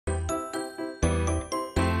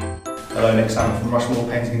Hello, Nick Sammut from Rushmore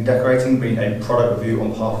Painting and Decorating, bringing a product review on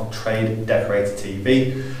behalf of Trade Decorator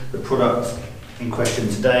TV. The product in question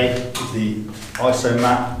today is the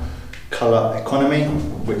Isomat Color Economy,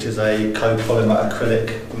 which is a copolymer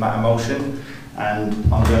acrylic matte emulsion. And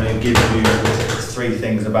I'm going to give you three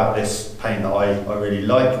things about this paint that I really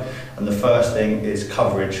like. And the first thing is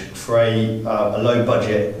coverage. For a low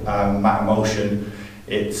budget matte emulsion,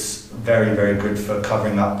 it's very, very good for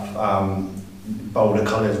covering up bolder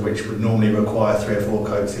colours which would normally require 3 or 4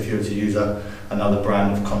 coats if you were to use another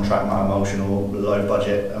brand of contract matte emulsion or low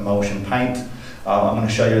budget emulsion paint. I'm going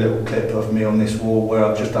to show you a little clip of me on this wall where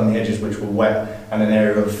I've just done the edges which were wet and an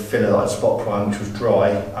area of filler that I'd spot prime which was dry,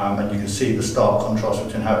 and you can see the stark contrast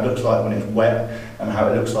between how it looks like when it's wet and how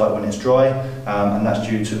it looks like when it's dry, and that's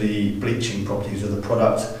due to the bleaching properties of the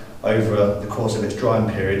product. Over the course of its drying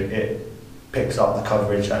period, it picks up the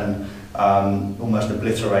coverage and almost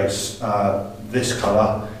obliterates this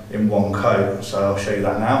colour in one coat. So I'll show you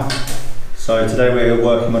that now. So today we're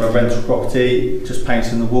working on a rental property, just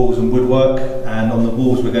painting the walls and woodwork, and on the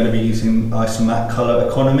walls we're going to be using Isomat Color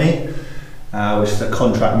Economy, which is a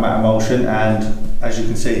contract matte emulsion, and as you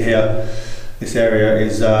can see here, this area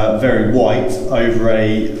is very white over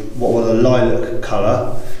what was a lilac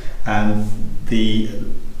colour, and the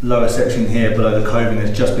lower section here below the coving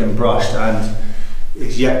has just been brushed and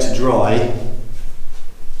is yet to dry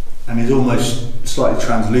and is almost slightly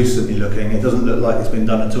translucently looking. It doesn't look like it's been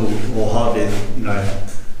done at all, or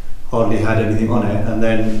hardly had anything on it. And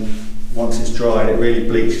then once it's dried, it really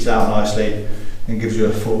bleaches out nicely and gives you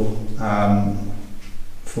a full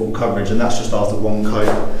coverage. And that's just after one coat.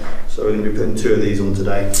 So we're going to be putting 2 of these on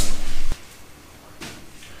today.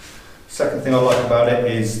 Second thing I like about it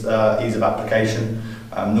is ease of application.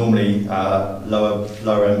 Normally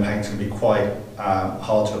lower end paints can be quite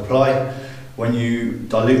hard to apply. When you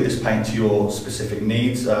dilute this paint to your specific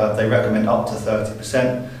needs, they recommend up to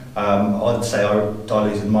 30%. I'd say I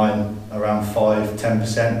diluted mine around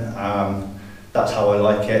 5–10%. That's how I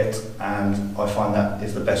like it, and I find that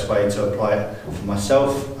is the best way to apply it for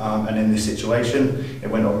myself. And in this situation, it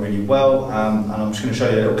went on really well. And I'm just going to show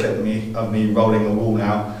you a little clip of me rolling the wall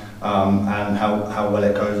now, and how well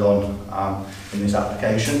it goes on in this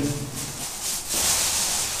application.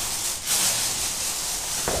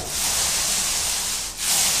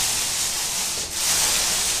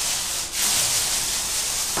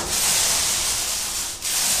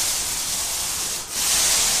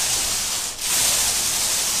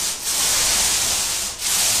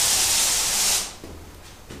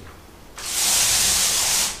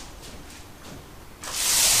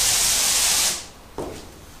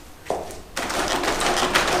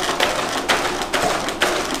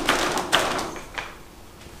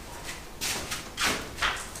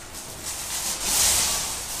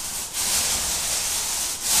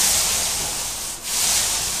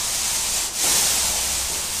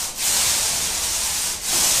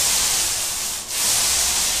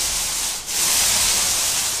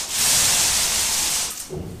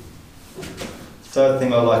 Third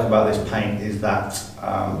thing I like about this paint is that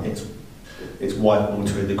it's wipeable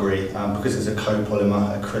to a degree, because it's a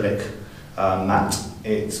copolymer acrylic matte.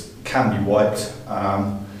 It can be wiped,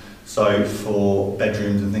 so for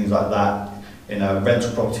bedrooms and things like that, in a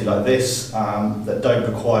rental property like this that don't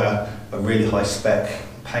require a really high spec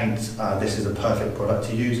paint, this is a perfect product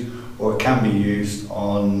to use. Or it can be used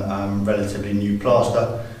on relatively new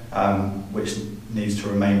plaster, which needs to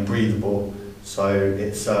remain breathable. So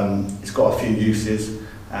it's got a few uses,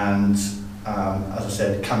 and as I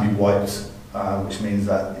said, it can be wiped, which means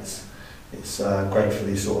that it's great for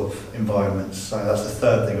these sort of environments. So that's the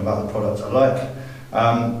third thing about the product I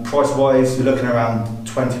like. Price wise, you're looking around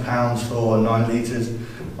 £20 for 9 litres.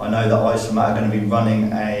 I know that Isomat are going to be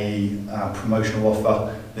running a promotional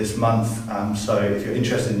offer this month, so if you're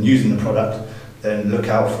interested in using the product, then look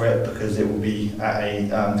out for it, because it will be at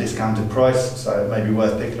a discounted price. So it may be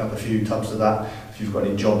worth picking up a few tubs of that if you've got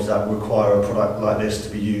any jobs that require a product like this to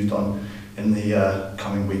be used on in the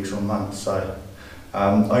coming weeks or months. So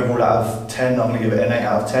overall, out of 10, I'm going to give it an 8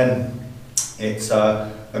 out of 10. It's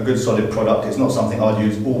a good solid product. It's not something I'd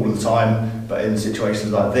use all the time, but in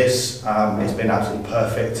situations like this, it's been absolutely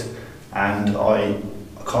perfect, and I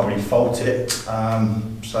can't really fault it.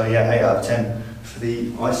 So yeah, 8 out of 10 for the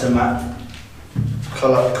Isomat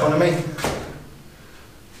Color Economy.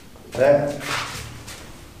 There.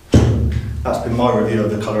 That's been my review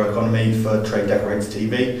of the Color Economy for Trade Decorator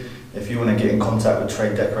TV. If you want to get in contact with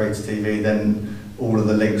Trade Decorator TV, then all of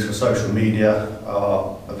the links for social media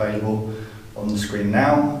are available on the screen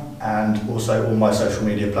now, and also all my social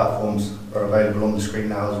media platforms are available on the screen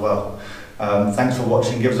now as well. Thanks for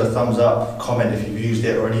watching. Give us a thumbs up, comment if you've used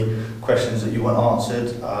it or any questions that you want answered.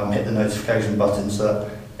 Hit the notification button so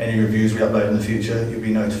that any reviews we upload in the future you'll be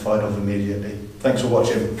notified of immediately. Thanks for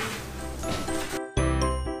watching.